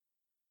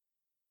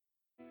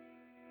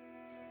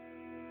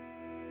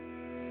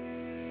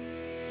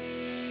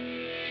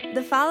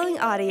The following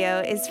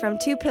audio is from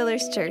Two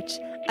Pillars Church,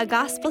 a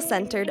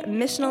gospel-centered,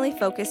 missionally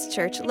focused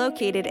church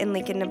located in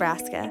Lincoln,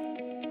 Nebraska.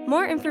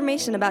 More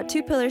information about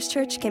Two Pillars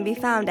Church can be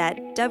found at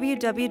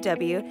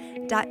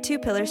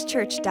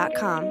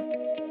www.twopillarschurch.com.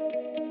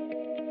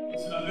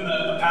 So I've been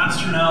a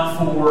pastor now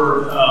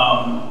for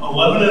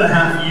 11 and a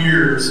half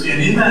years,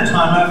 and in that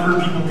time I've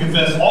heard people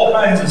confess all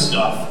kinds of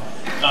stuff.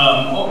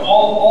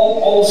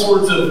 All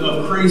sorts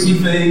of crazy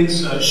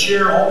things,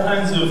 share all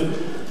kinds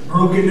of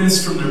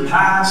brokenness from their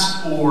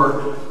past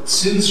or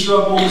sin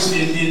struggles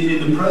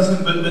in the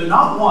present, but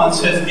not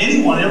once has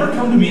anyone ever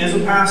come to me as a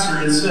pastor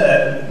and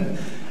said,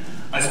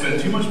 I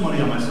spend too much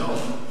money on myself.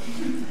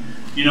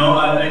 You know,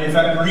 in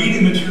fact, greed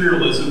and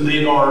materialism,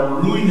 they are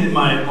ruining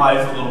my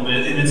life a little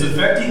bit, and it's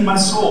affecting my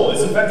soul.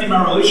 It's affecting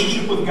my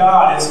relationship with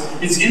God.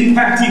 It's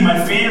impacting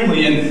my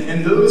family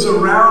and those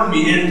around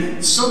me,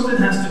 and something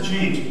has to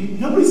change.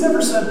 Nobody's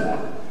ever said that.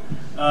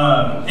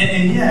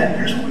 And yet,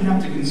 here's what we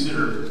have to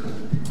consider.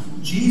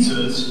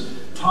 Jesus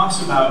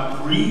talks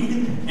about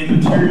greed and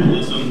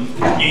materialism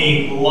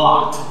a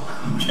lot.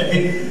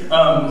 Okay?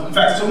 In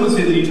fact, some would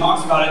say that he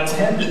talks about it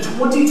 10 to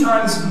 20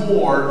 times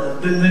more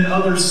than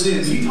other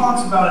sins. He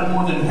talks about it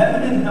more than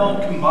heaven and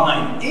hell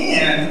combined.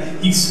 And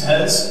he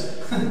says,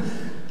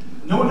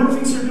 no one ever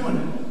thinks they're doing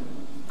it.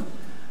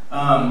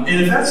 And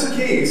if that's the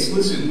case,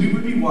 listen, we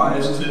would be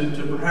wise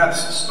to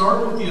perhaps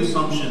start with the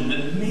assumption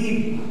that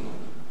maybe,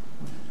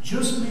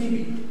 just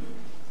maybe,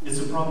 it's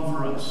a problem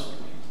for us.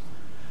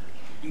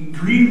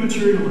 Greed and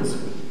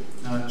materialism.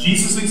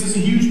 Jesus thinks it's a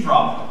huge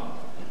problem.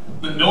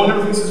 But no one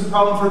ever thinks it's a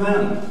problem for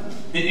them,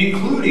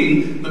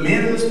 including the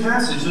man in this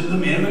passage, the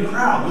man in the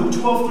crowd. Luke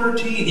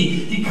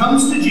 12:13. He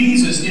comes to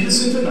Jesus,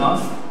 innocent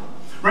enough,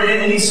 right?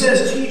 And he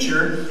says,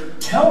 Teacher,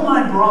 tell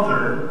my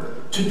brother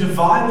to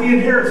divide the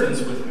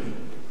inheritance with me.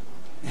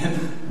 And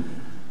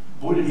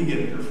boy, did he get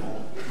a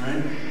earful,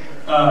 right?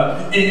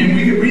 And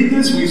we could read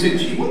this and we say,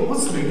 gee,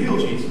 what's the big deal,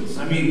 Jesus?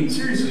 I mean,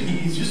 seriously,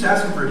 he's just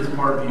asking for his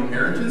part of the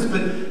inheritance,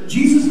 but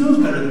Jesus knows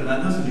better than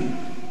that, doesn't he?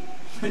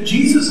 But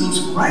Jesus looks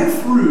right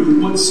through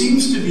what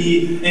seems to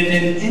be an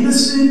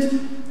innocent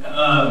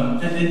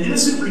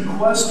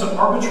request to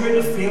arbitrate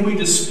a family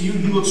dispute.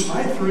 He looks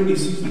right through it and he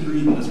sees the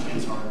greed in this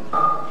man's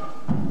heart.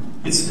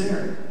 It's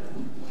there.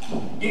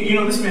 You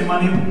know, this man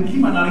might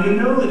not even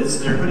know that it's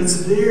there, but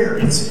it's there.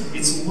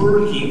 It's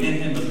lurking.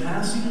 And the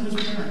passing of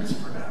his parents,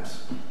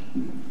 perhaps,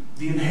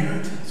 the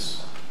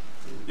inheritance,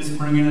 is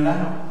bringing it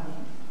out.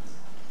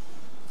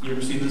 You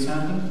ever seen this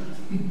happen?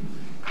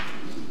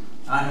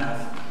 I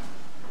have.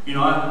 You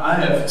know, I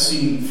have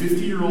seen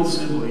 50-year-old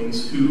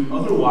siblings who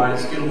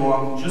otherwise get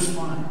along just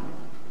fine,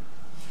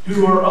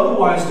 who are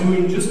otherwise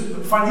doing just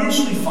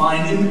financially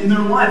fine in their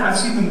life. I've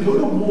seen them go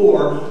to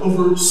war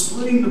over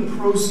splitting the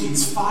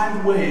proceeds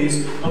 5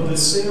 ways of the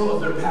sale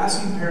of their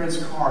passing parents'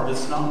 car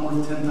that's not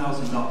worth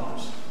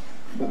 $10,000.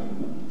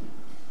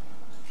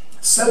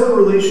 Sever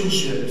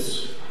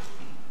relationships,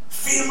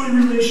 family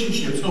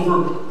relationships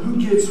over who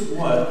gets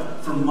what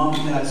from mom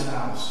and dad's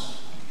house.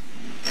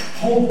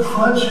 Hold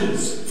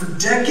grudges for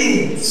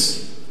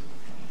decades.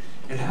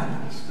 It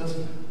happens,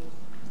 doesn't it?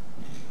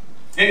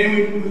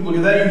 And we look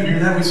at that, you hear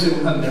that, we say,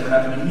 well, that never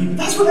happened to me. But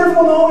that's what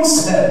everyone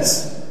always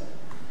says.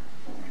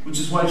 Which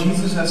is why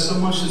Jesus has so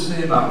much to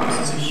say about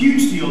this. It's a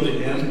huge deal to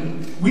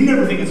him. We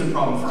never think it's a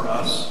problem for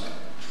us.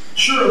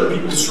 Sure, other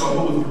people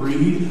struggle with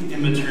greed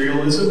and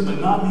materialism, but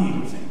not me,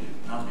 we think.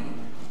 Not me.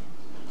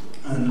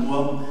 And,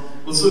 well,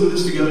 let's look at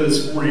this together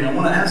this morning. I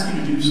want to ask you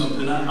to do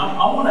something.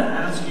 I want to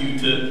ask you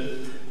to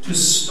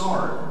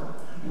start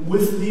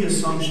with the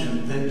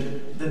assumption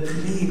that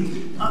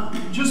maybe,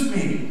 just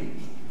maybe,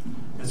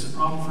 it's a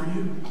problem for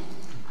you.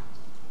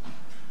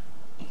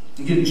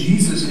 Again,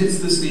 Jesus hits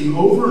this theme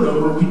over and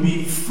over. We'd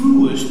be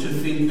foolish to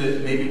think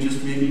that maybe,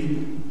 just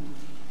maybe,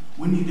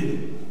 we'd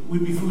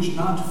be foolish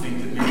not to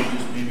think that maybe,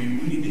 just maybe,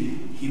 we need to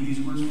heed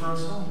these words for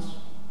ourselves.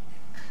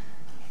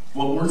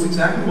 What words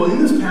exactly? Well,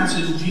 in this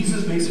passage,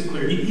 Jesus makes it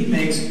clear. He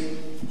makes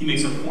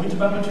a point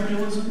about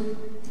materialism,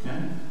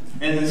 okay?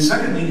 And then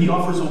secondly, he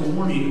offers a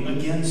warning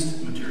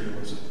against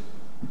materialism.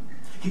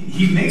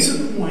 He makes a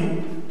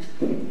point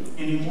and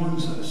he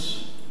warns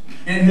us.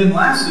 And then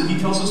lastly, he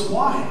tells us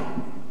why.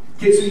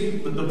 Okay, so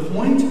the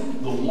point,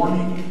 the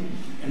warning,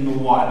 and the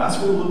why. That's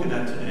what we're looking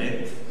at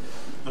today.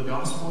 The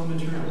gospel of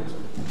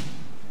materialism.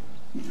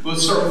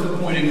 Let's start with the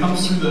point. It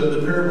comes through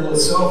the parable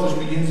itself,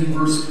 which begins in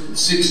verse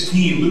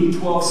 16. Luke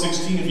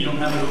 12:16, if you don't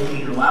have it open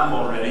in your lap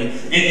already.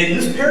 And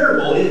this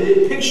parable,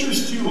 it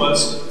pictures to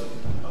us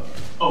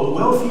a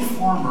wealthy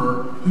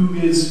farmer who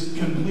is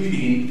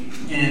completing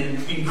an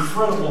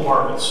incredible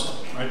harvest.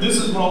 Right? This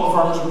is what all the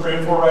farmers are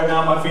praying for right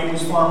now. My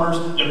family's farmers,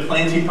 they're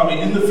planting probably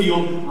in the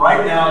field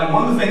right now. And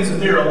one of the things that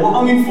they're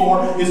longing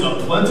for is a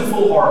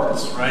plentiful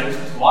harvest, right?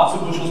 Lots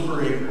of bushels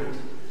per acre.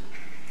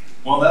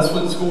 Well, that's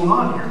what's going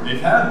on here.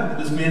 This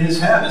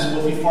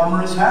wealthy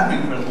farmer has had an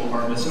incredible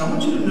harvest. And I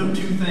want you to know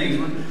 2 things.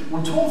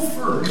 We're told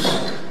first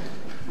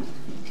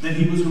that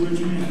he was a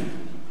rich man.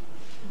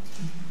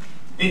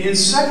 And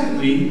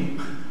secondly,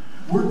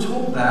 we're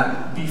told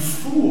that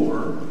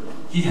before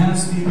he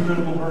has the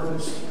incredible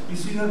harvest. You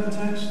see that in the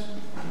text?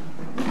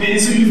 And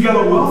so you've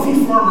got a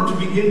wealthy farmer to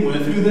begin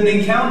with who then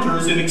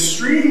encounters an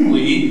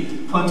extremely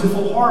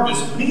plentiful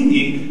harvest,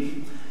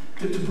 meaning,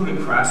 to put it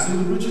crassly,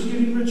 the rich is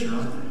getting richer,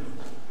 aren't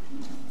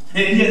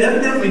they? And yet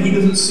evidently he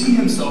doesn't see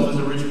himself as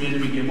a rich man to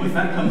begin with.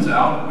 That comes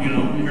out, here in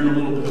a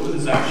little bit with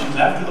his actions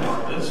after the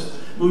harvest.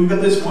 But we've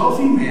got this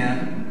wealthy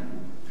man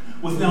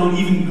with now an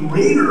even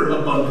greater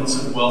abundance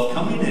of wealth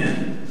coming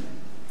in.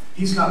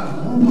 He's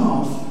got more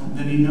wealth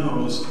than he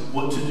knows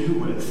what to do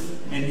with.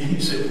 And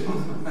you say,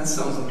 that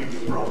sounds like a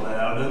good problem to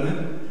have, doesn't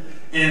it?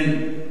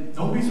 And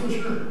don't be so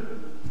sure.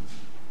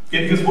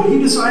 Okay, because what he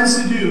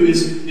decides to do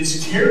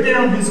is tear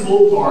down his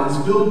old barns,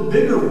 build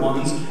bigger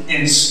ones,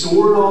 and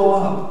store it all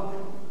up.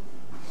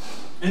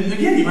 And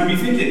again, you might be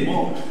thinking,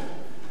 well,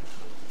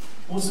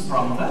 what's the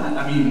problem with that?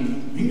 I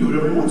mean, he can do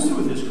whatever he wants to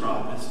with his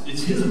crop.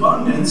 It's his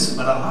abundance,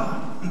 but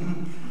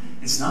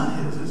it's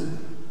not his, is it?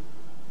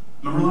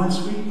 Remember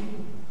last week?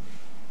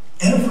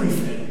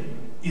 Everything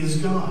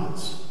is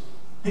God's,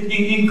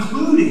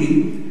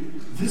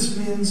 including this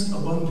man's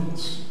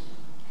abundance.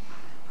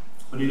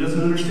 But he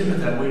doesn't understand it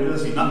that way,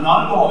 does he? Not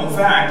at all. In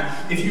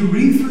fact, if you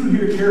read through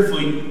here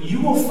carefully, you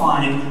will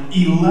find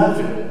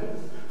 11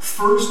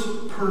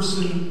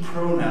 first-person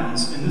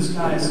pronouns in this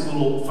guy's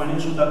little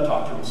financial pep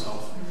talk to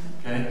himself.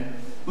 Okay?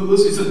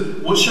 Listen, he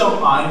says, what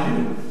shall I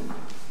do?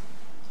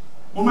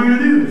 What am I going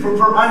to do?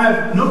 For I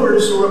have nowhere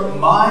to store up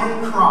my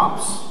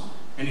crops.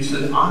 And he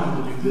said, I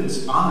will do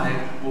this.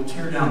 I will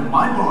tear down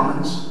my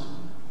barns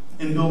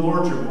and build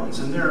larger ones.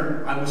 And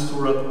there I will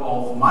store up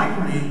all of my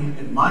grain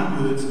and my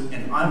goods.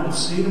 And I will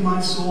say to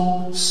my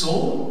soul,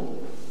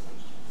 soul,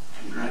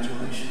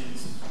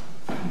 congratulations.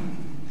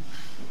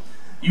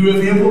 You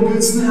have ample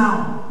goods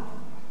now,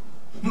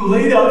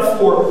 laid out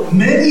for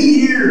many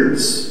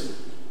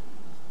years.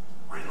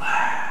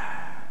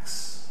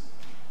 Relax.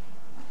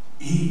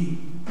 Eat,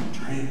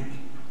 drink,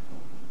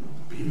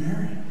 be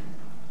merry.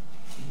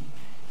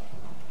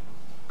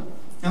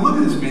 Now look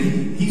at this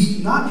man.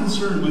 He's not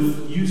concerned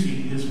with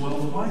using his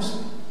wealth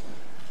wisely.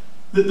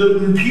 The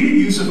repeated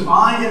use of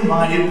I and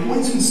my, it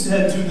points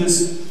instead to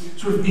this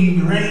sort of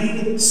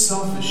ingrained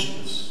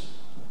selfishness.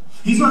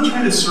 He's not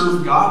trying to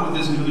serve God with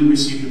his newly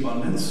received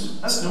abundance.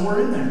 That's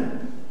nowhere in there.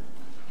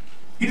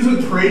 He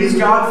doesn't praise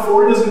God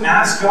for it. He doesn't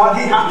ask God,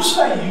 hey, how should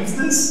I use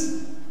this?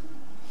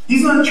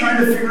 He's not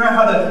trying to figure out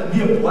how to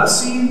be a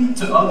blessing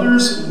to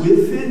others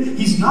with it.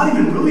 He's not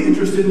even really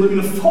interested in living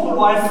a fuller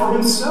life for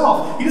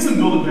himself. He doesn't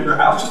build a bigger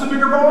house, just a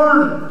bigger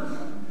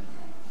barn.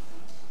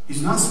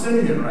 He's not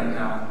spending it right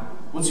now.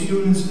 What's he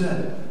doing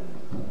instead?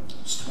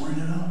 Storing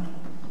it up.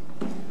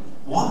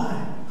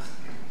 Why?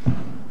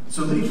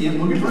 So that he can't.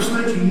 Look at verse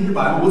 19 in your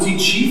Bible. What's he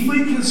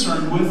chiefly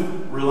concerned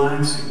with?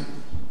 Relaxing.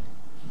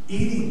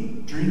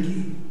 Eating,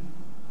 drinking,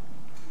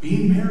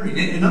 being merry.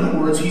 In other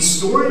words, he's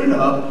storing it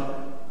up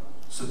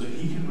so that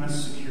he can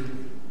rest securely.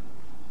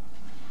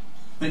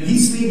 That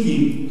he's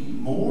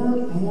thinking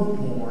more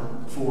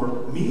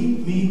for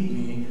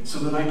me, so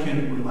that I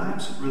can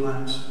relax.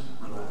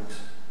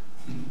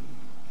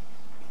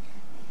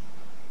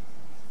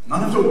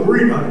 Not have to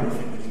worry about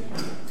anything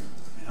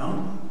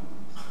anymore.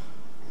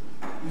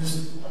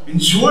 Just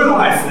enjoy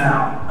life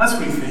now. That's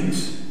what he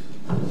thinks.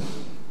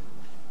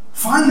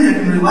 Finally, I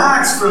can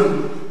relax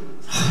from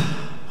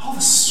all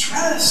the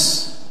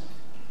stress.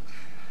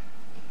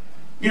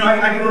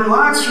 I can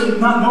relax from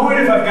not knowing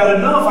if I've got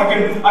enough.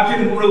 I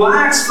can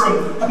relax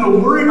from having to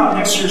worry about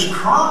next year's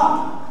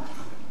crop.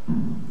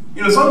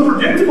 It's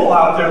unpredictable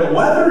out there. The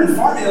weather and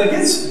farming,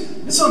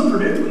 it's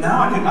unpredictable.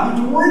 Now I don't have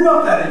to worry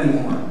about that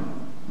anymore.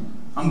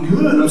 I'm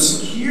good. I'm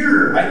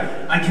secure.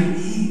 I can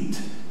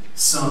eat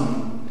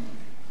some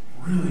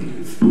really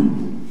good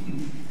food.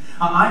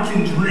 I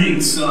can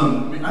drink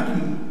some. I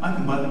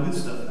can buy the good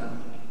stuff now.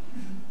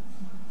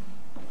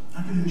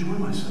 I can enjoy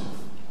myself.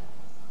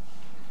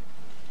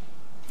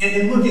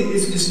 And look,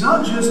 it's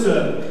not just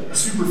a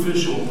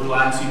superficial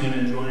relaxing and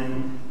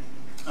enjoying.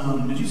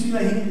 Did you see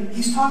that?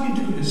 He's talking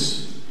to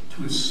his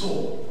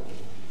soul.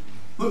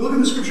 Look at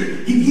the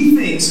scripture. He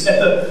thinks at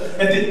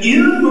the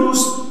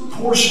innermost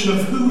portion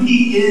of who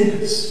he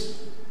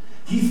is,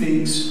 he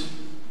thinks,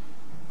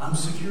 I'm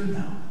secure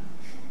now.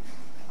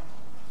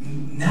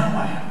 Now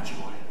I have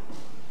joy.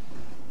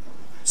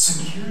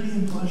 Security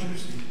and pleasure,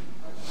 see.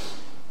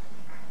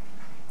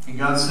 And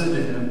God said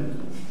to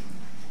him,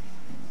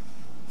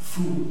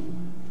 fool.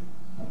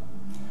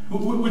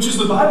 Which is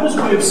the Bible's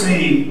way of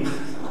saying,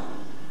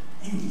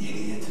 you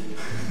idiot.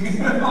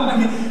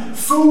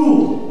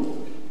 Fool.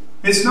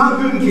 It's not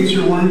good, in case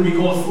you're wanting to be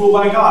called a fool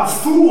by God.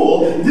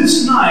 Fool,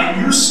 this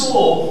night your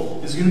soul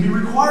is going to be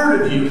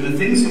required of you. And the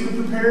things that you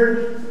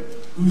prepared,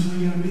 who's it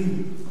going to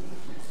be?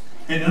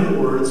 In other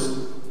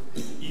words,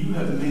 you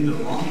have made the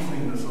wrong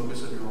thing the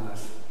focus of your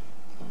life.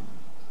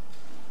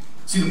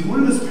 See, the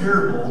point of this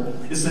parable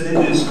is that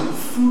it is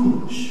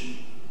foolish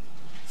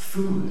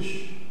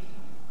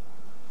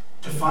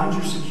to find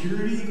your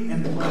security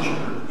and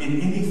pleasure in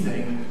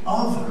anything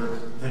other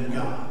than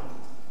God.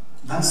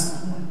 That's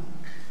the point.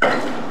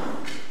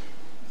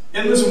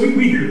 And listen,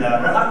 we hear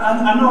that, right?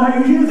 I know how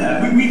you hear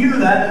that. We hear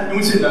that, and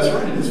we say, that's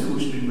right, it is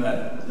foolish to do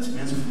that. This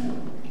man's a fool.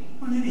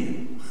 What an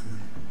idiot.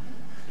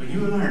 But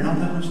you and I are not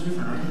that much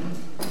different, are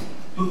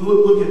we?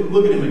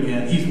 Look at him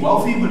again. He's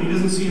wealthy, but he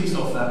doesn't see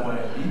himself that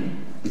way.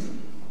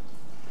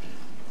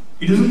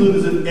 He doesn't live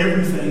as if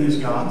everything is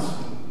God's.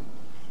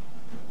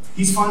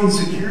 He's finding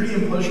security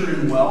and pleasure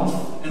in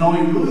wealth, and all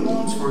he really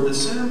longs for, the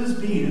center of his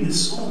being and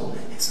his soul,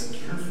 it's a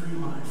carefree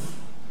life.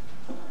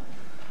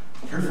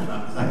 Careful now,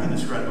 because that can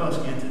describe us,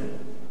 can't it?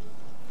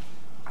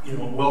 You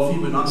know, wealthy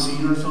but not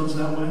seeing ourselves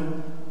that way.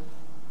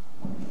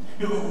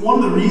 You know,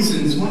 one of the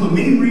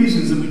main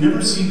reasons that we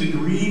never see the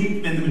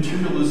greed and the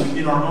materialism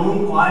in our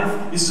own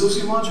life is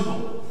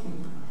sociological.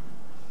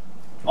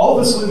 All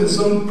of us live in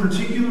some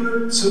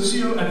particular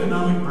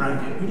socioeconomic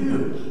bracket. We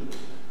do.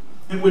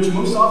 And which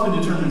most often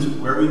determines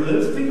where we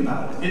live. Think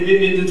about it.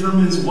 It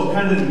determines what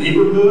kind of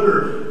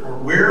neighborhood or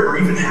where or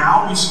even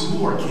how we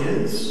school our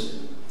kids.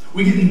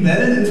 We get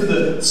embedded into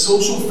the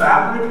social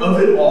fabric of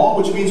it all,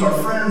 which means our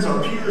friends,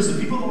 our peers, the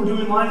people that we're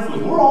doing life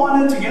with, we're all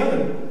in it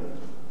together.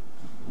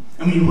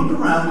 And when you look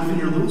around within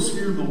your little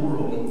sphere of the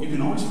world, you can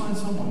always find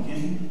someone,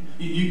 can't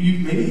you?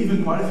 You maybe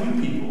even quite a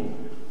few people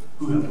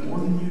who have more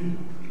than you do.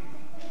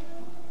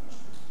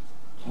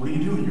 What are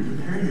you doing? You're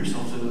comparing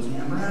yourself to those in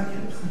your bracket.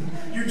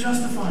 You're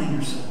justifying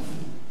yourself.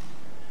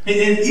 And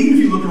even if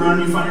you look around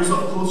and you find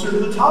yourself closer to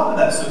the top of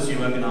that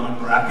socioeconomic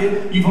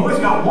bracket, you've always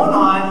got one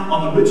eye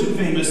on the rich and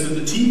famous that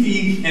the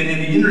TV and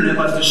the internet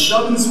likes to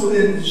shove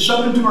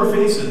into our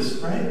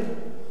faces, right?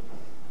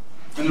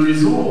 And the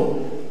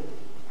result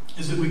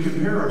is that we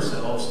compare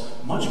ourselves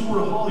much more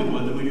to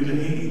Hollywood than we do to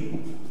Haiti.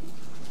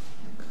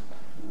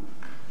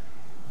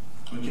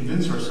 We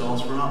convince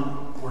ourselves we're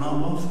not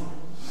wealthy.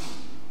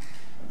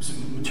 It's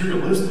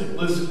materialistic.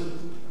 Listen,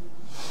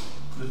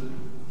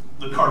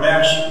 the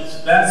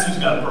Kardashians, that's who's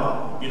got a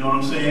problem. You know what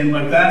I'm saying?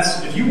 Like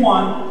that's, if you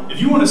want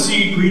to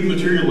see greed and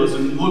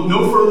materialism, look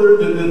no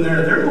further than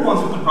they're the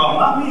ones with the problem,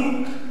 not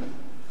me.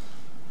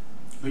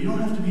 But you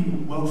don't have to be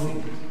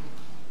wealthy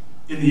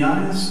in the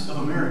eyes of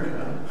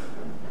America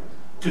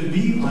to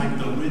be like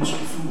the rich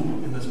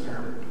fool in this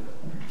parable.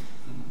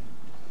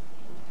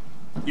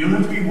 You don't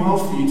have to be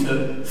wealthy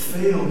to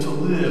fail to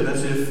live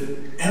as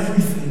if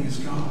everything is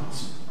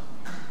God's.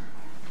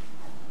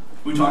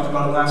 We talked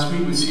about it last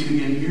week. We see it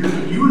again here.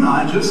 But you and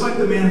I, just like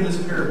the man in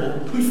this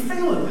parable, we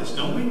fail at this,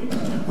 don't we?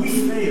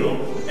 We fail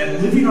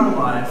at living our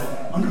life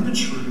under the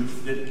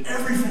truth that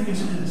everything is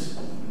His.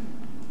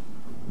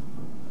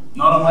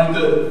 Not unlike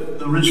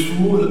the rich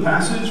fool in the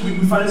passage, we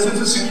find a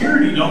sense of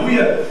security, don't we?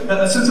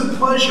 A sense of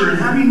pleasure and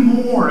having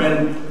more,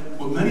 and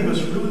what many of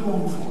us really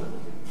long for.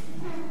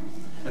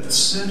 At the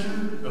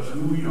center of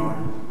who we are,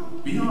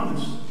 be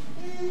honest,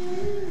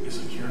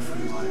 is a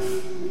carefree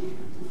life.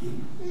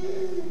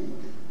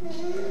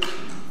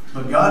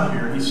 But God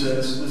here, He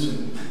says,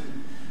 listen,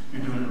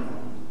 you're doing it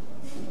wrong.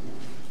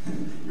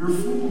 You're a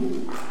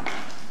fool.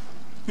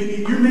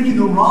 You're making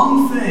the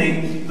wrong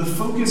thing the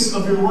focus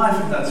of your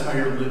life if that's how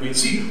you're living.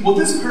 See, what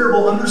this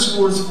parable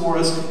underscores for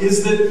us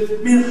is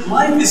that, man,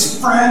 life is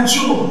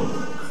fragile.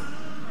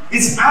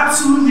 It's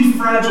absolutely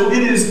fragile.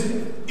 It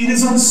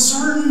is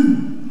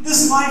uncertain.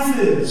 This life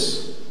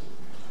is.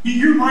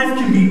 Your life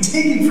can be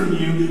taken from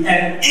you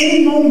at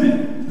any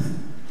moment.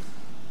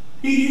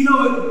 You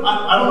know,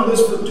 I don't know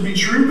this to be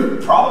true,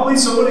 but probably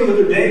somebody the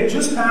other day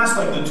just passed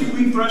like the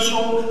 2-week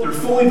threshold. They're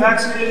fully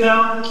vaccinated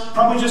now.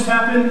 Probably just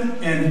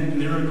happened, and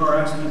they're in a car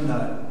accident and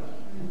died.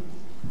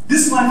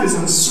 This life is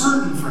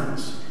uncertain,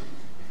 friends.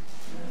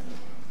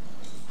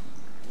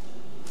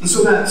 And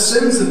so that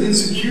sense of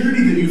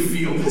insecurity that you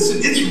feel,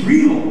 listen, it's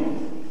real.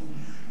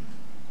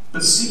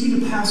 But seeking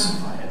to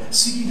pacify it,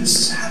 seeking to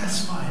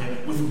satisfy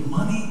it with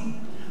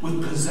money,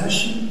 with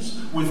possessions,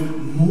 with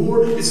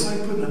more, it's like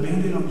putting a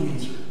Band-Aid on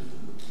cancer.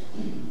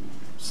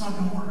 It's not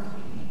going to work.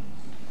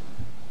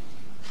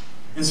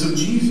 And so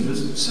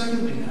Jesus,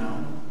 secondly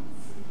now,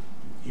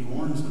 He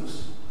warns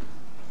us.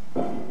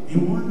 He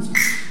warns us.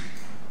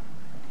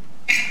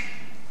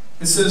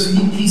 It says,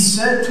 He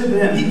said to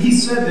them, He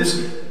said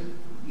this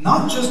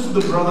not just to the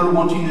brother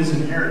wanting his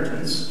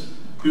inheritance,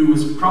 who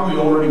was probably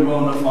already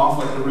well enough off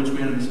like the rich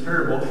man in this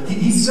parable.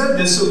 He said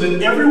this so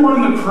that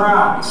everyone in the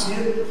crowd, you see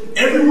it?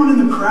 Everyone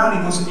in the crowd,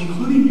 He wants,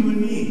 including you and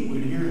me,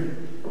 would hear it.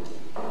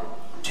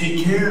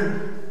 Take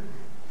care.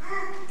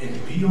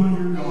 And be on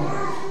your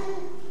guard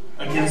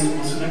against,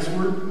 what's the next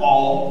word?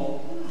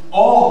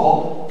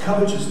 All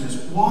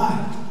covetousness.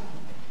 Why?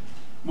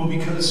 Well,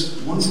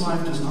 because one's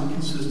life does not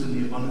consist in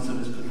the abundance of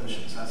his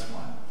possessions. That's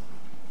why.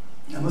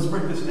 Now, let's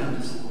break this down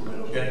just a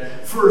little bit, okay?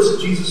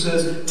 First, Jesus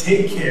says,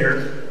 take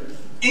care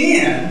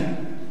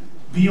and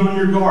be on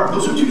your guard.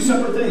 Those are two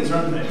separate things,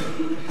 aren't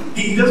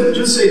they? He doesn't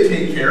just say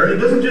take care.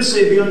 He doesn't just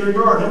say be on your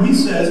guard. No, He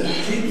says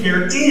take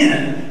care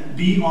and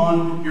be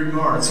on your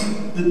guard. See,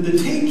 the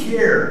take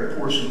care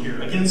portion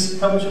here against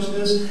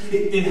covetousness,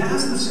 it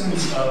has the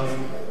sense of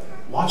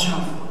watch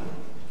out for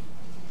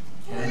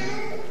it.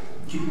 Okay?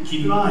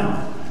 Keep an eye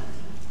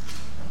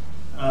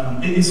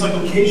on it. It's like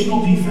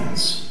occasional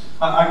defense.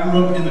 I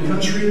grew up in the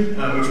country,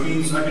 which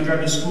means I could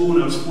drive to school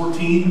when I was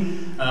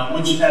 14,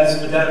 which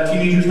as a dad of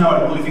teenagers now,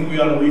 I really think we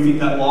ought to rethink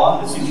that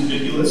law. It seems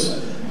ridiculous.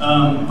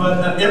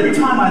 But every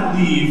time I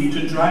leave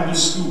to drive to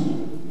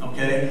school,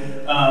 okay,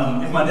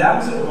 if my dad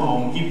was at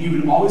home, he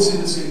would always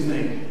say the same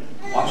thing: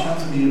 watch out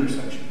for the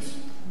intersections.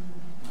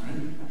 Right?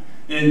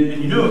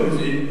 And you know, because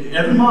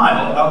every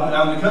mile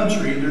out in the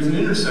country, there's an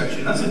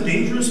intersection. That's a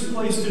dangerous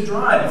place to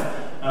drive.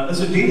 That's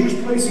a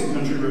dangerous place in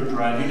country road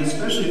driving,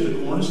 especially if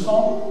the corn is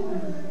tall,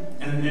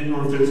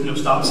 or if there's no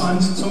stop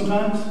signs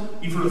sometimes.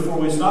 You've heard of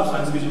four-way stop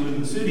signs because you live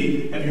in the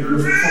city. Have you heard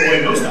of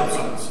four-way no stop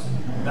signs?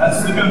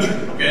 That's the country,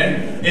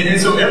 okay? And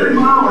so every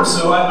mile or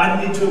so,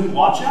 I need to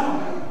watch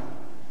out.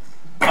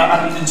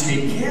 I need to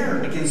take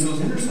care against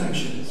those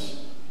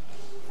intersections.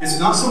 It's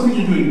not something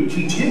you're doing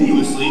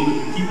continuously, but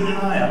you're keeping an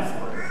eye out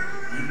for it.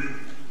 Right?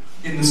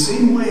 In the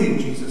same way,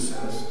 Jesus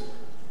says,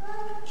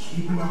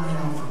 keep an eye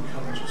out for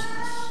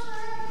covetousness.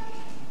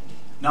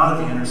 Not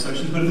at the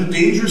intersections, but at the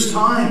dangerous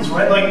times,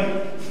 right?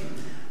 Like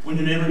when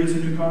your neighbor gets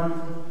a new car.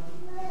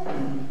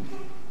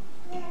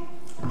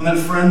 When that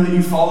friend that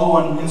you follow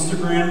on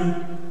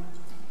Instagram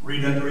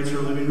redecorates her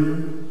living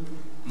room.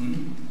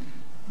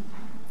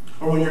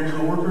 Or when your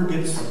coworker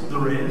gets the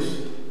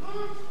raise.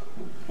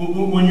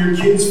 When your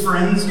kids'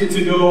 friends get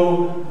to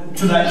go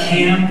to that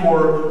camp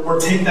or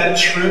take that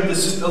trip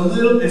that's just a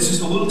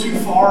little too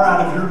far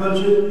out of your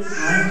budget,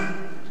 right?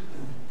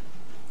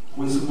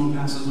 When someone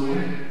passes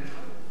away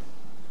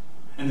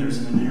and there's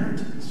an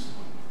inheritance.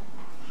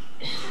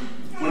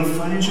 When a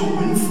financial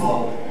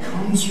windfall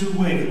comes your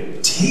way,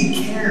 take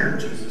care,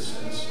 Jesus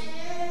says.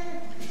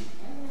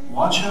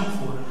 Watch out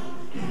for it.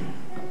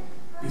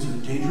 These are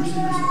dangerous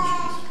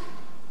intersections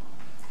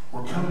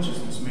where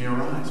covetousness may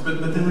arise.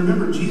 But then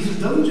remember, Jesus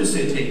doesn't just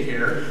say take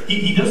care.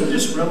 He doesn't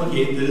just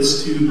relegate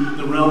this to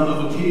the realm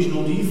of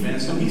occasional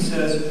defense. No, he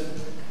says,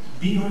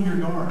 be on your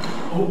guard.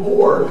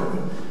 Or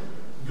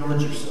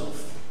guard yourself.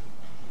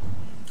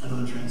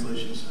 Another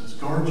translation says,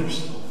 guard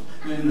yourself.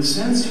 And the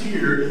sense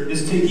here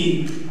is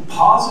taking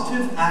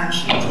positive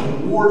action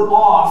to ward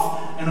off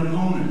an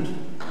opponent.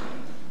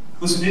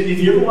 Listen, if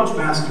you ever watch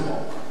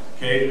basketball,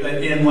 okay,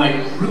 and like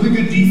really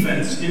good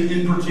defense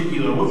in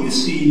particular, what you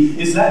see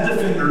is that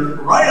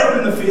defender right up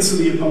in the face of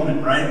the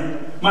opponent, right?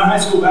 My high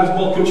school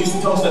basketball coach used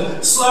to tell us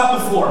to slap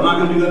the floor. I'm not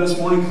going to do that this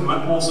morning because I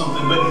might pull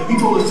something, but he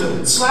told us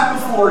to slap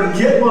the floor and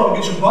get low,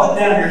 get your butt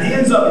down, your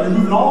hands up, and you're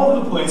moving all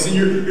over the place, and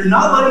you're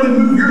not letting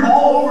them move. You're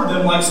all over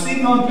them like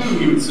steaming on poo,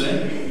 he would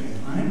say.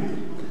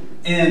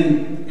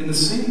 And in the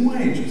same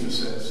way, Jesus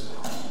says,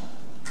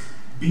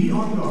 be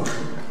on guard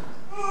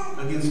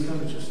against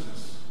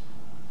covetousness.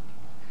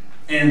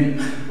 And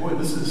boy,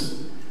 this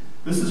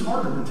is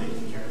harder than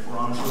taking care if we're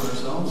honest with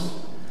ourselves.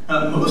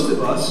 Most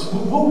of us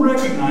will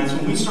recognize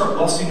when we start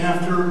lusting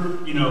after,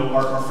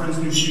 our friends'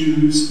 new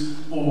shoes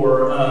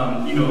or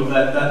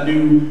that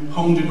new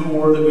home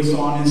decor that we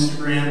saw on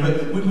Instagram.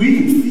 But we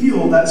can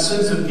feel that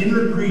sense of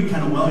inner greed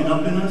kind of welling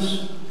up in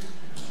us.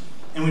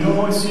 And we don't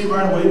always see it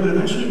right away, but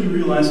eventually we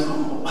realize, the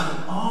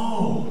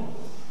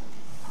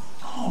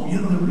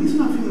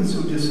reason I'm feeling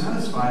so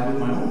dissatisfied with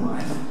my own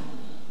life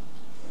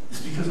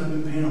is because I've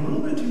been paying a little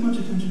bit too much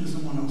attention to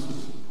someone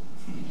else's.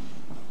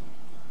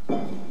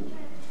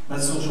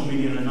 That's social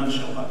media in a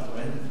nutshell, by the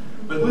way.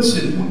 But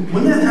listen,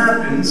 when that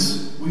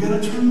happens, we got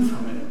to turn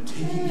from it,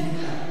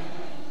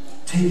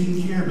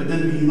 taking care, but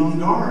then being on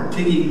guard,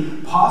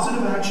 taking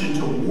positive action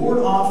to ward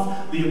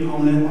off the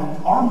opponent.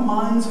 Our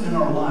minds and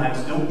our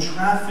lives don't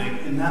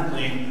traffic in that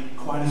lane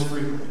quite as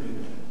frequently, do they?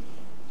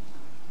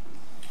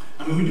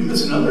 I mean, we do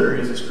this in other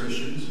areas as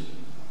Christians.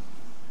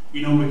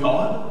 You know what we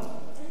call it?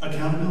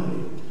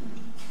 Accountability.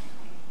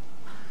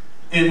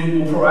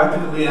 And we'll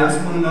proactively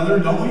ask one another,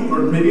 don't we?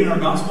 Or maybe in our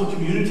gospel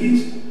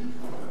communities,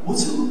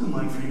 what's it looking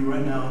like for you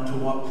right now to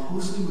walk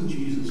closely with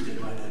Jesus day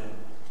by day?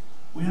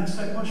 We ask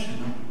that question,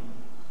 don't we?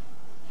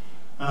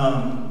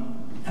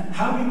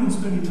 How have you been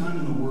spending time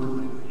in the Word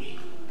lately?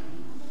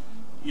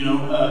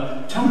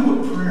 Tell me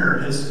what prayer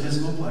has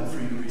looked like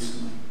for you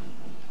recently.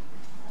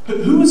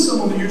 But who is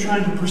someone that you're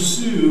trying to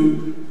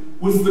pursue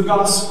with the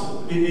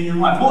gospel in your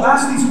life? We'll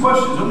ask these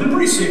questions. They're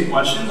pretty safe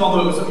questions,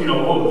 although it's,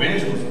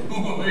 evangelism.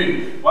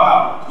 Hey,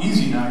 wow,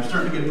 easy now. You're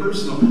starting to get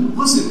personal.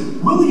 Listen,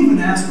 we'll even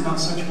ask about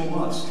sexual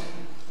lust.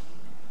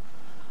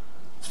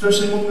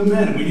 Especially among the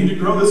men. We need to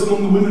grow this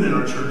among the women in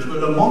our church.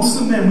 But amongst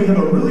the men, we have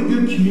a really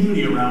good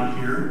community around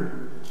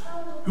here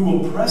who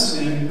will press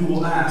in, who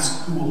will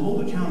ask, who will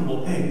hold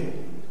accountable. Hey,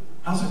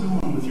 how's it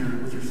going with your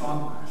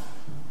thought life?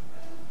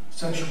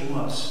 Sexual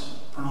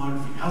lust,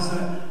 pornography. How's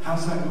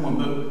that going?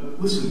 But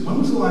listen, when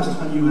was the last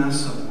time you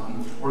asked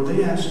someone, or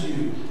they asked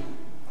you,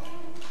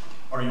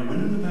 are you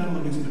winning the battle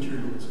against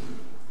materialism?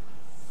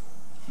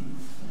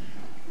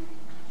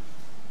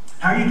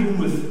 How are you doing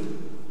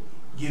with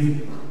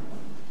giving?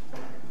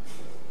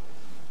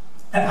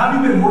 Have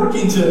you been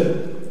working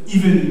to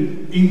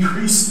even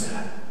increase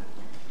that?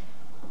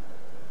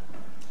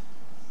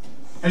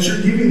 Has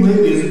your giving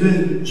lately, has it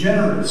been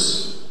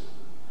generous?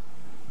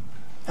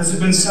 Has it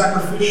been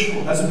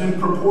sacrificial? Has it been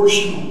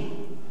proportional?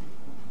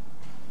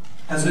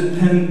 Has it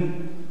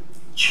been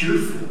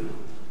cheerful?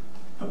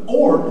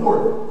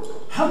 Or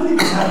how many of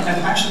us have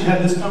actually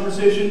had this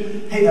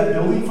conversation? Hey, that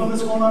building fund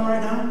that's going on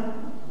right now,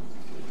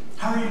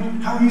 how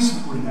are you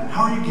supporting that?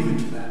 How are you giving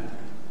to that?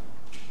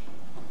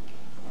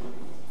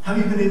 Have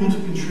you been able to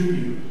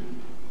contribute?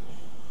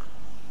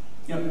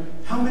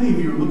 How many of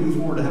you are looking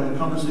forward to having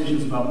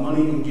conversations about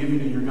money and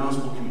giving in your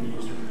gospel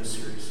communities during this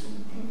series?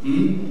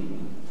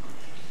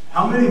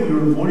 How many of you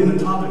are avoiding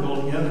the topic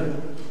altogether?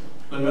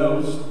 Like,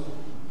 let's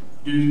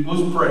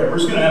pray. We're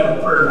just going to have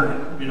a prayer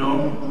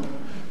night,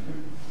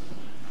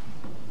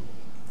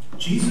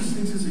 Jesus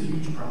thinks it's a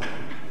huge problem.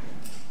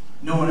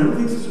 No one ever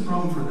thinks it's a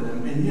problem for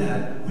them, and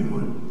yet we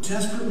would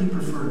desperately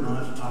prefer not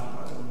have to talk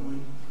about it, wouldn't we?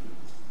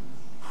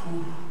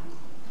 Whew.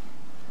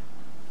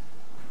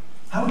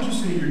 How would you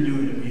say you're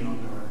doing at being on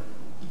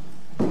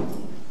guard?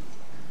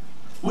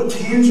 What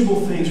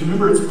tangible things?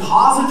 Remember, it's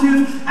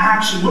positive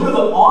action. What are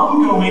the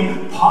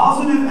ongoing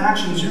positive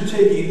actions you're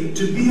taking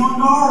to be on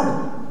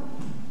guard?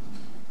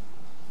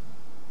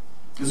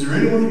 Is there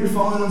anyone that you're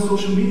following on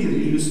social media that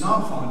you need to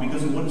stop following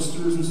because of what it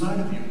stirs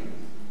inside of you?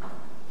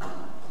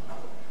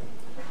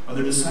 Are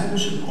there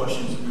discipleship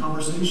questions and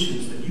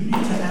conversations that you need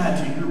to add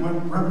to your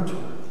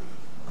repertoire?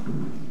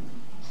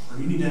 Or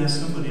you need to ask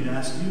somebody to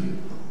ask you?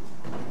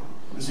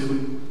 And say,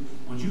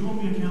 would you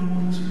hold me accountable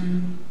in this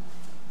area?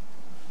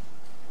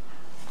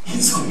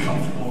 It's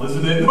uncomfortable,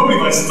 isn't it? Nobody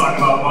likes to talk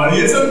about money.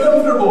 It's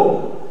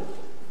uncomfortable.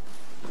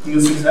 And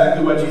that's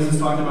exactly why Jesus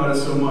talked about it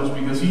so much,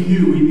 because he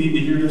knew we'd need to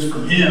hear this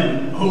from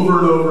him over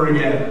and over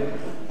again.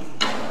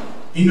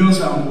 He knows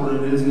how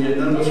important it is, and yet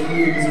none of us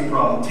really think it's a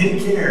problem.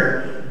 Take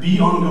care,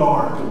 be on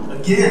guard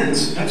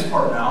against, next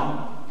part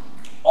now,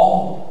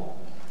 all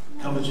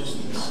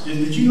covetousness.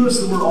 Did you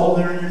notice the word all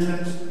there in your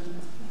text?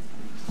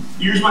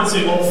 Yours might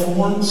say all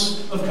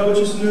forms of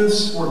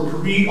covetousness, or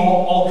greed,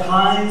 all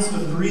kinds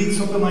of greed,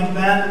 something like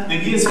that.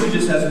 The ESV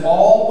just has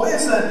all. Why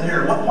is that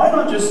there? Why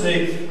not just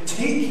say,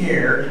 take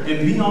care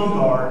and be on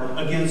guard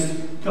against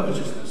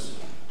covetousness?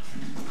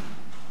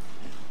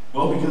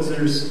 Well, because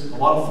there's a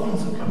lot of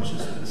forms of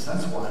covetousness.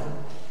 That's why.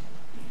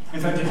 In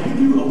fact, if you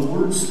do a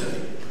word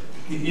study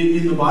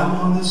in the Bible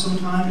on this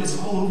sometime, it's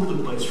all over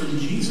the place. From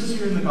Jesus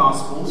here in the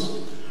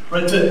Gospels,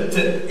 right,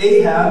 to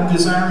Ahab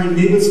desiring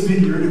Naboth's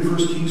vineyard in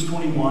 1 Kings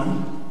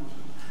 21,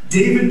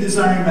 David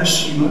desiring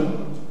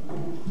Bathsheba,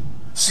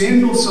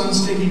 Samuel's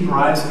sons taking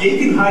bribes,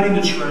 Achan hiding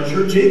the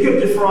treasure, Jacob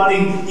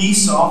defrauding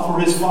Esau for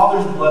his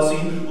father's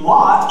blessing,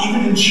 Lot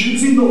even in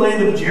choosing the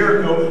land of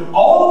Jericho,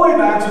 all the way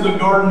back to the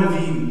Garden of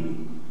Eden.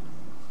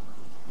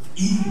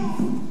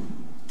 Eve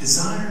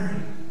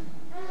desiring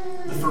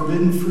the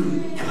forbidden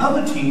fruit.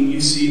 Coveting,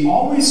 you see,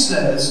 always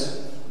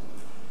says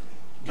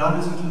God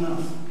isn't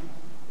enough.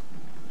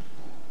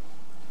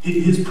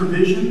 His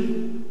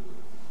provision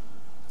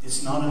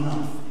is not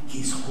enough.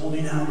 He's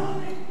holding out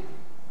on me.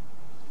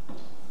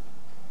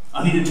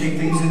 I need to take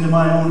things into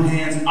my own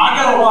hands.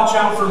 I got to watch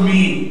out for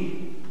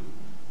me.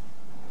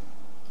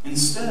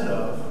 Instead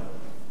of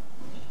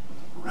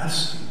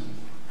resting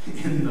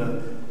in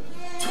the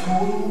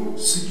total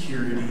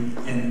security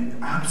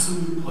and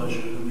absolute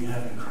pleasure that we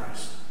have in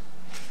Christ.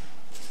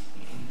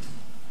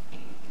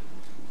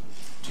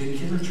 Take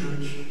care,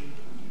 church.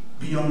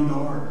 Be on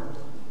guard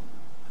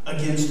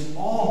against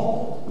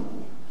all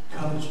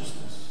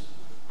covetousness.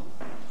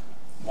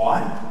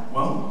 Why?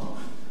 Well,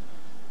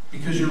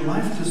 because your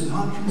life does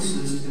not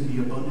consist in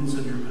the abundance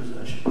of your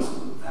possessions.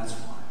 That's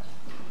why.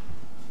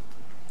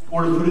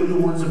 Or to put it in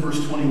the words of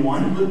verse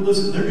 21,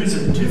 listen, there is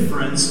a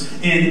difference,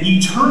 an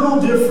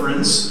eternal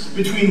difference,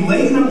 between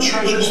laying up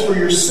treasures for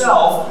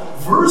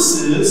yourself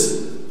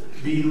versus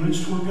being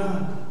rich toward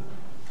God.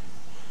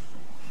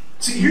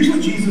 See, here's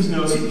what Jesus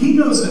knows. He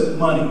knows that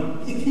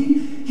money,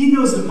 he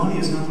knows that money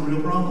is not the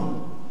real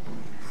problem.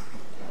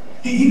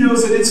 He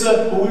knows that it's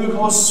what we would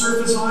call a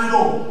surface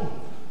idol.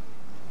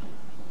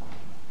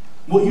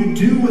 What you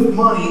do with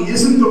money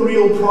isn't the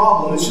real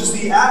problem. It's just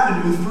the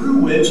avenue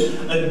through which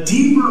a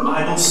deeper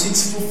idol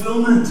seeks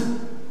fulfillment.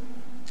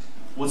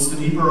 What's the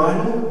deeper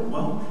idol?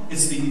 Well,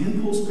 it's the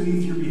impulse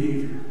beneath your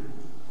behavior.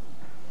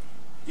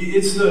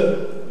 It's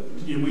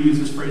we use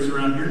this phrase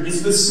around here,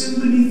 it's the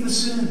sin beneath the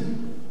sin.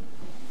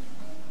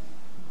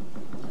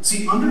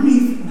 See,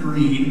 underneath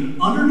greed,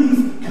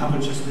 underneath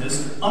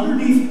covetousness,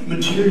 underneath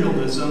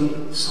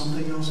materialism,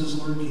 something else is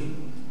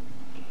lurking.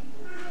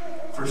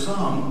 For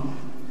some,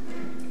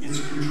 it's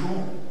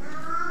control.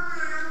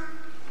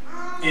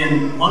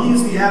 And money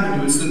is the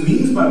avenue. It's the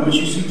means by which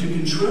you seek to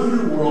control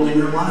your world and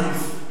your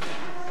life.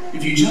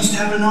 If you just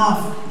have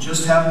enough,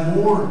 just have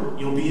more,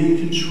 you'll be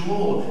in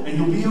control. And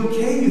you'll be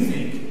okay, you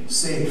think.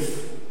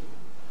 Safe.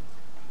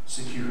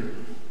 Secure.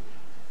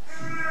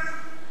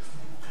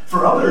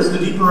 For others, the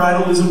deeper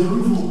idol is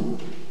approval.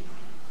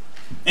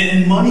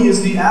 And money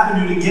is the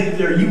avenue to get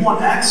there. You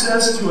want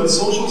access to a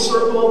social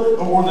circle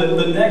or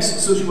the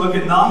next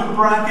socioeconomic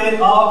bracket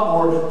up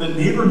or the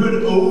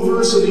neighborhood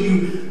over so that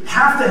you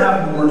have to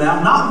have more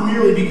now, not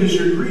merely because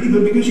you're greedy,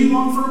 but because you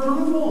long for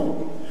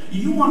approval.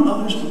 You want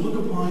others to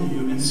look upon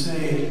you and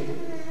say,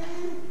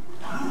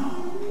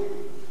 wow,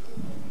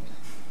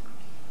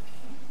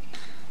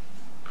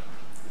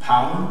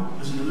 Power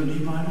is another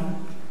deep idol.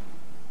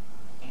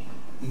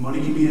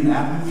 Money can be an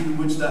avenue through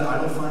which that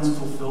idol finds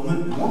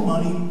fulfillment. More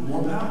money,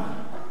 more power.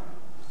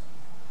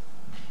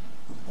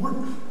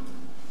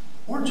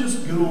 Or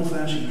just good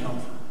old-fashioned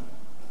comfort,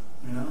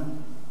 you know?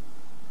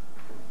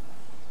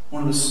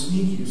 One of the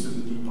sneakiest of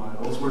the deep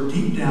idols, where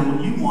deep down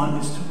what you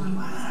want is to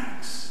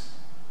relax,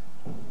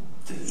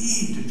 to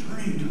eat, to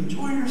drink, to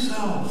enjoy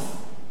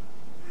yourself.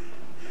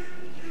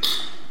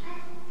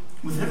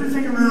 With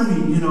everything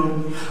around me, you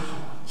know,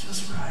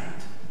 just right.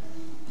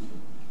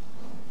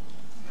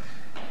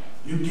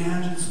 New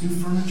gadgets, new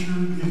furniture,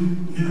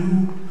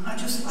 new. I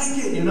just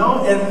like it, you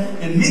know?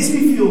 And it makes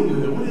me feel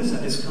good. What is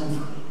that? It's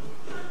comfort.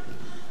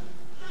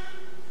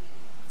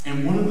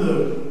 And one of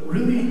the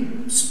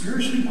really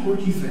spiritually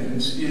quirky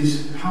things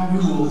is how we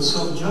will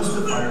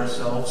self-justify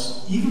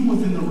ourselves even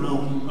within the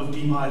realm of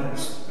deep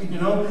idols.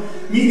 You know?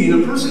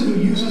 Meaning, a person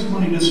who uses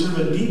money to serve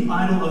a deep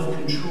idol of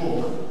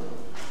control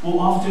will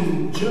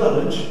often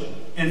judge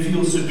and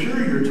feel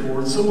superior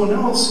towards someone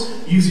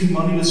else using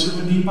money to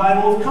serve a deep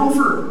idol of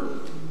comfort.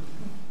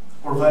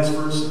 Or vice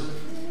versa.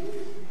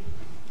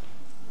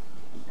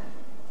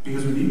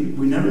 Because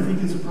we never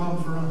think it's a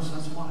problem for us.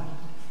 That's why.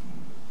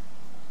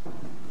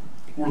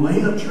 We're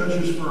laying up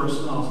treasures for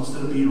ourselves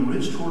instead of being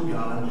rich toward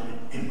God,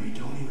 and we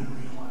don't even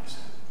realize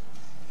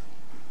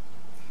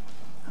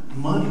it.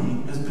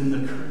 Money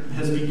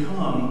has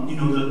become, you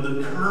know,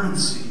 the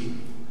currency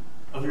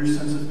of your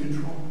sense of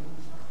control.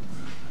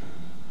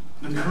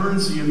 The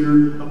currency of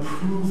your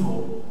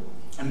approval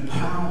and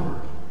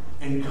power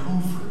and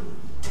comfort.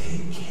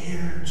 Take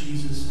care,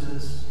 Jesus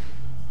says.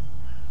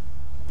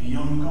 Be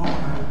on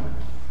guard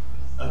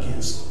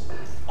against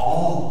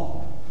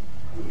all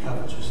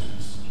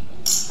covetousness.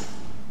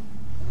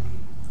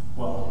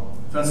 Well,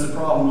 if that's the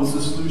problem, what's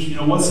the solution? You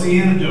know, what's the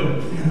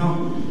antidote? You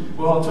know?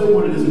 Well, I'll tell you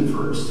what it isn't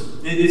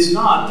first. It's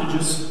not to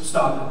just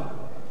stop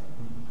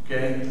it.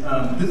 Okay?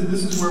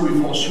 This is where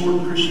we fall short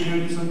in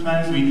Christianity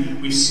sometimes.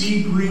 We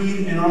see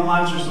greed in our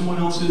lives or someone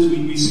else's.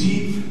 We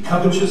see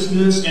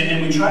covetousness,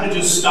 and we try to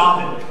just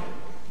stop it.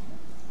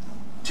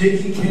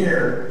 Taking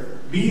care,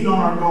 being on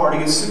our guard, it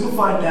gets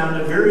simplified down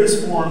to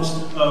various forms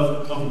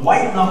of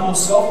white-knuckle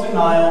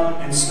self-denial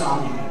and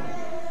stopping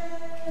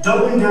it.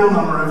 Doubling down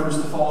on our efforts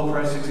to follow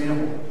Christ's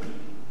example.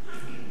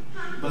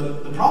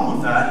 But the problem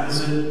with that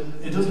is that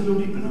it doesn't go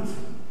deep enough.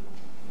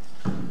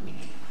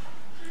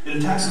 It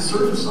attacks the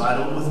surface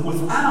idol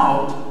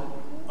without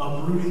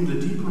uprooting the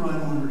deeper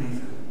idol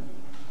underneath it.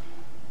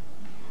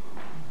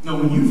 Now,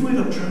 when you've laid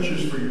up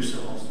treasures for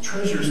yourselves,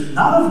 treasures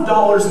not of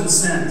dollars and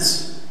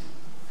cents,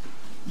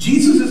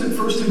 Jesus isn't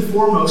first and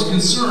foremost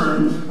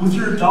concerned with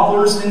your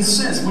dollars and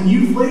cents. When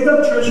you've laid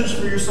up treasures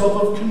for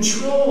yourself of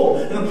control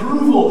and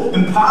approval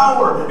and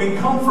power and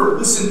comfort,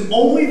 listen,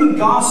 only the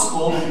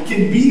gospel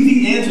can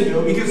be the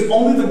antidote, because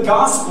only the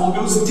gospel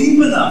goes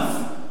deep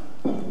enough.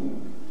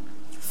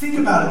 Think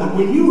about it.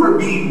 When you are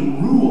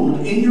being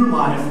ruled in your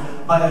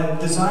life by a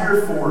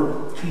desire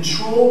for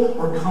control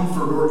or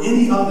comfort or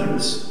any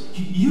others,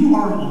 you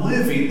are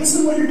living.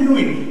 Listen to what you're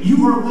doing.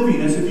 You are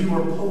living as if you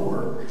are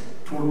poor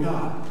toward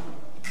God.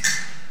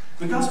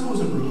 The gospel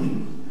isn't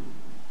ruling.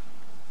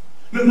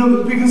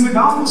 No, because the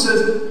gospel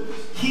says,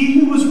 he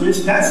who was rich,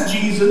 that's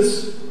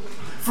Jesus,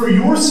 for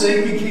your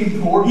sake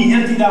became poor. He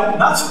emptied out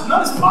not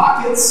his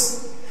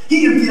pockets.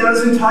 He emptied out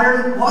his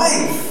entire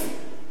life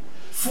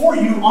for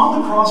you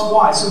on the cross.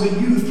 Why? So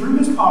that you, through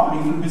his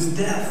poverty, through his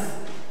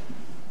death,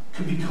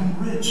 could become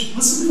rich.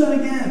 Listen to that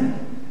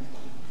again.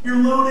 You're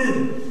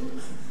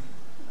loaded.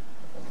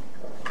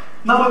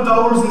 Not with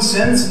dollars and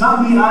cents,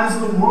 not in the eyes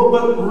of the world,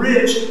 but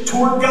rich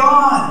toward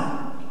God.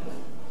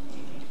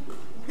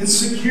 In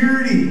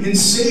security, in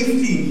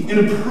safety,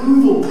 in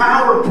approval,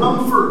 power,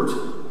 comfort.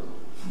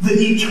 The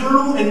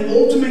eternal and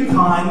ultimate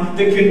kind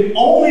that can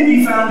only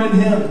be found in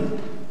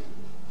him.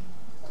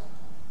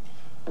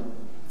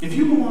 If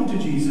you belong to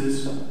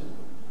Jesus,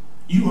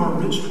 you are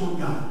rich toward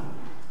God.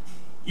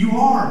 You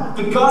are.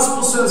 The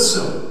gospel says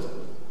so.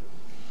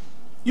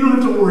 You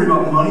don't have to worry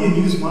about money and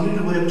use money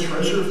to lay up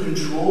treasure of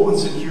control and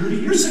security.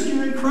 You're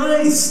secure in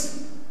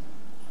Christ.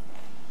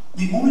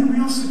 The only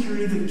real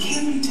security that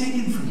can't be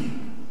taken from you.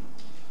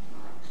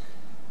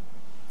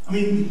 I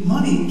mean,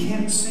 money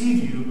can't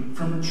save you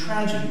from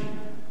tragedy.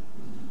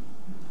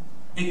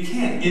 It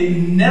can't.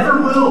 It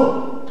never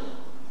will.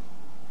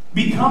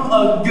 Become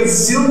a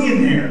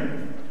gazillionaire.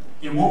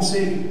 It won't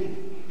save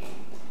you.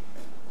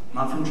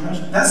 Not from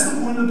tragedy. That's the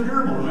point of the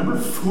parable. Remember,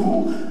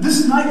 fool?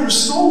 This night your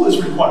soul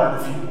is required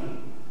of you.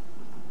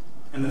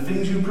 And the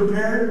things you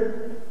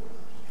prepared,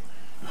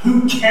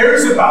 who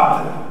cares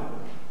about them?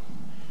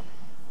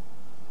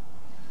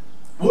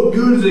 What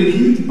good is a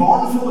huge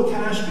barn full of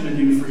cash going to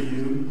do for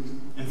you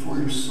and for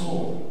your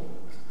soul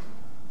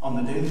on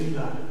the day that you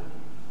die?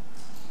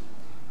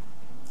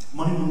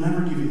 Money will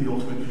never give you the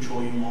ultimate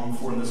control you long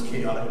for in this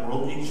chaotic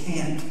world. It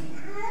can't.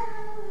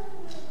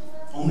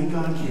 Only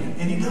God can.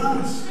 And he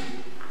does.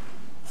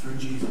 Through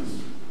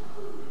Jesus.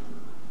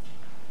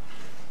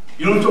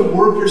 You don't have to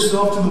work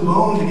yourself to the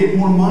bone to get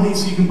more money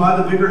so you can buy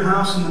the bigger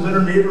house and the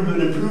better neighborhood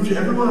and prove to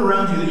everyone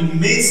around you that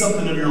you've made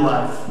something of your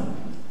life.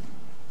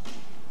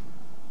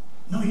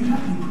 No, you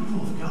have the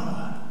approval of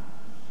God.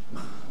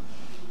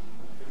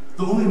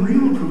 The only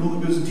real approval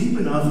that goes deep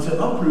enough to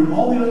uproot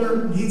all the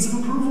other needs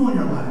of approval in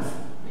your life.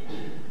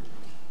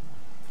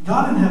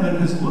 God in heaven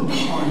has looked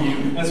upon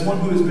you as one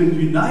who has been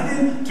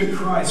united to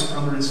Christ,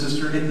 brother and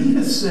sister, and He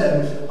has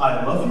said,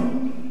 I love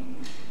you,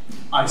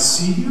 I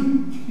see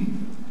you,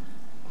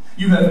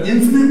 you have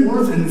infinite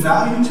worth and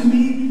value to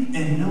me,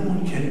 and no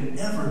one can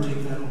ever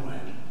take that away.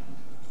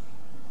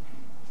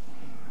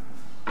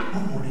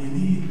 What more do you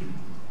need?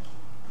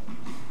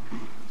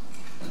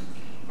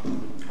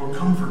 Or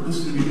comfort.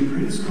 Listen to me, the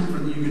greatest comfort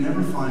that you can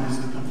ever find is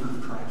the comfort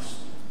of Christ.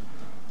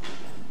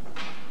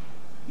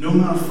 No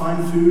amount of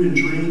fine food and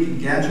drink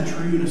and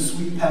gadgetry and a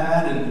sweet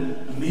pad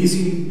and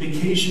amazing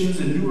vacations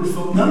and newer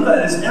folk, none of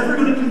that is ever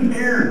going to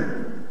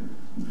compare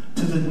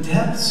to the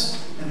depths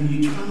and the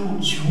eternal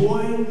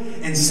joy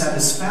and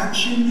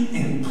satisfaction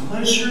and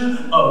pleasure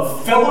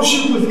of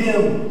fellowship with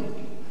Him.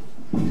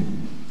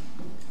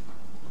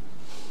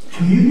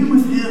 Communion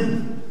with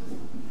Him.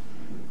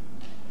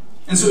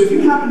 And so if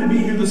you happen to be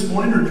here this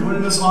morning or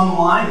joining us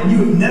online and you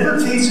have never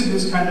tasted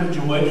this kind of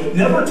joy,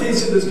 never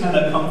tasted this kind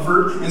of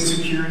comfort and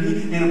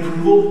security and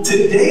approval,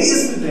 today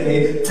is the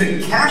day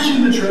to cash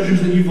in the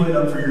treasures that you've laid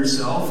up for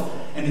yourself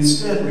and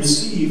instead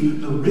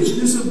receive the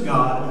richness of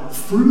God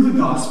through the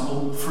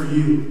gospel for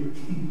you.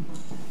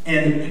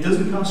 And it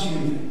doesn't cost you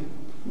anything.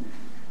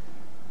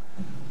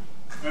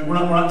 Right? We're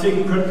not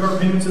taking credit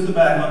card payments at the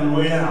back on the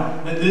way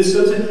out. This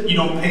doesn't, you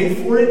don't pay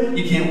for it,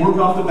 you can't work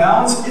off the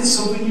balance, it's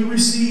something you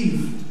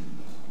receive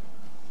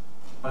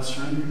by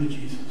surrendering to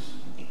Jesus.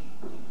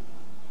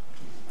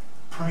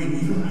 Praying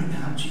even right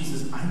now,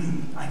 Jesus, I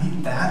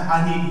need that.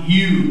 I need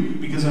you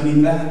because I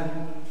need that.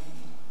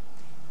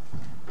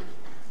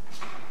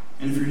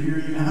 And if you're here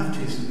and you have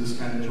tasted this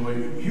kind of joy,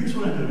 here's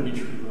what I know to be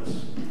true of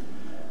us.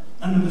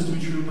 I know this to be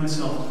true of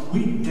myself.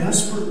 We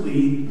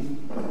desperately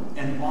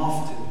and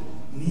often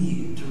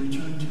need to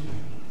return to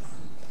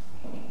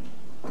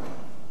it.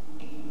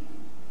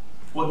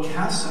 What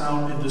casts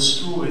out and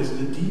destroys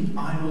the deep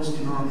idols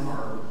in our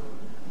heart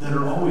that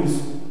are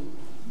always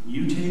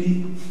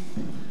mutating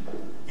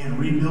and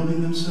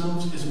rebuilding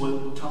themselves is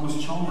what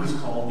Thomas Chalmers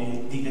called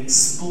the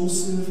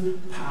expulsive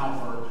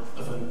power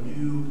of a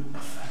new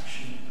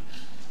affection.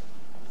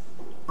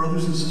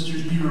 Brothers and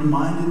sisters, be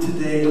reminded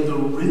today of the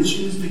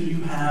riches that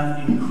you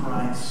have in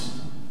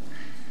Christ.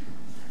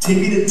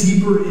 Taking it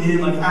deeper in,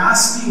 like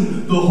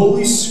asking the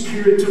Holy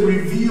Spirit to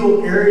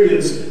reveal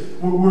areas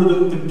where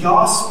the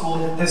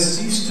gospel has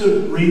ceased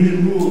to reign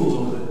and rule a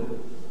little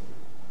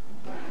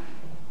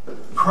bit.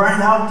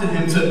 Crying out to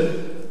Him,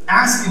 to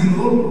asking Him,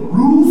 Lord,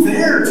 rule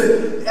there,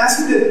 to ask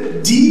Him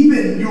to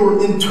deepen your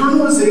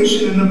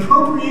internalization and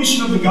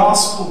appropriation of the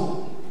gospel.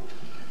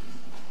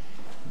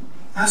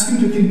 Ask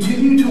Him to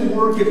continue to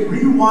work at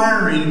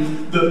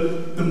rewiring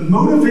the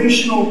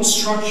motivational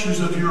structures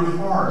of your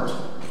heart,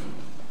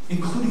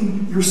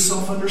 including your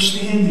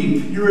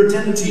self-understanding, your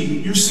identity,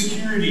 your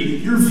security,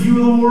 your view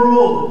of the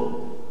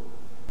world.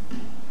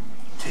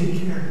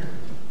 Take care.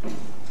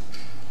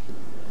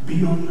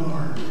 Be on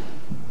guard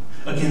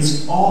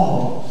against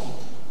all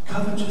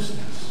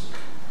covetousness.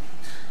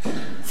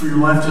 For your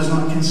life does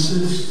not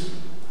consist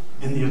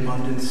in the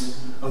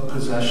abundance of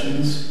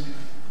possessions.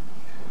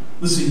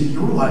 Listen,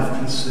 your life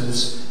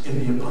consists in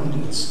the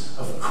abundance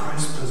of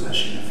Christ's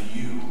possession of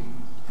you.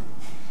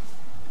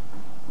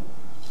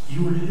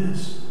 You are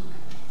His.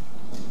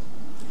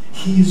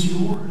 He is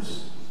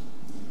yours.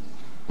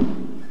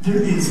 There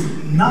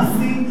is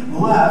nothing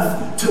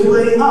left to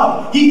lay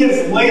up. He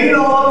has laid it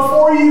all out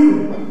for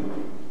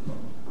you.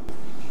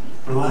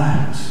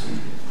 Relax.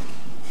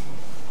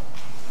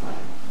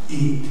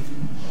 Eat.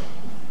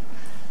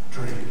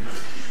 Drink.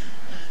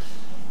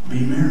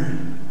 Be merry.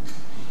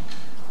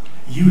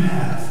 You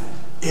have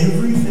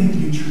everything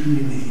you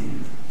truly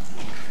need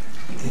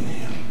in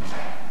Him.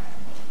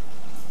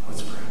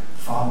 Let's pray.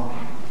 Father,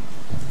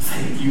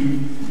 thank you.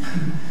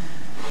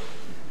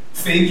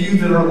 Thank you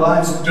that our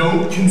lives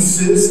don't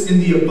consist in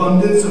the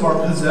abundance of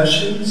our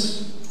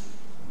possessions.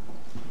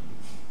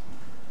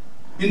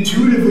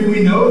 Intuitively,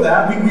 we know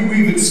that.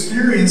 We've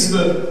experienced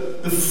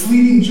the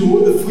fleeting joy,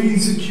 the fleeting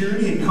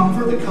security and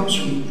comfort that comes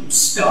from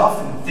stuff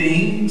and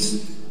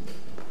things.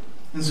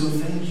 And so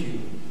thank you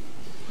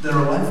that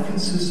our life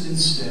consists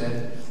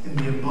instead in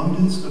the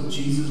abundance of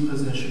Jesus'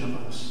 possession of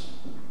us.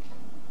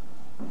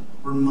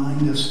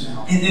 Remind us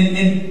now.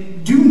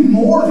 And do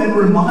more than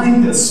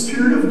remind us,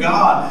 Spirit of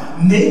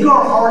God. Make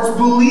our hearts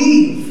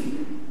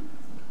believe.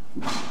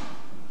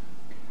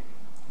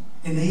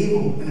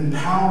 Enable and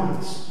empower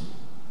us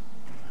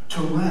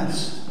to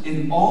rest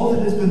in all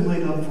that has been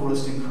laid up for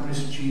us in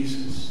Christ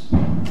Jesus.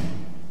 And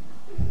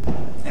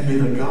may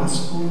the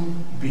gospel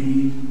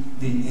be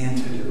the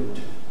antidote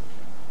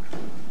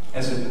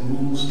as it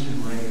rules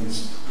and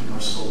reigns in our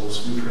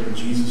souls. We pray in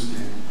Jesus'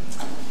 name.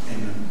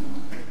 Amen.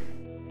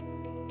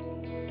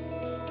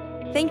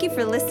 Thank you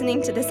for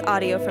listening to this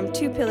audio from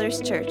Two Pillars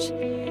Church.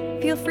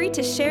 Feel free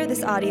to share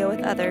this audio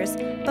with others,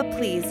 but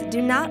please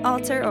do not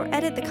alter or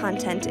edit the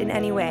content in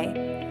any way.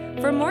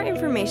 For more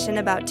information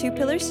about Two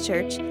Pillars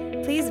Church,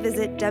 please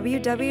visit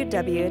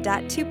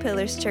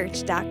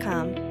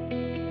www.twopillarschurch.com.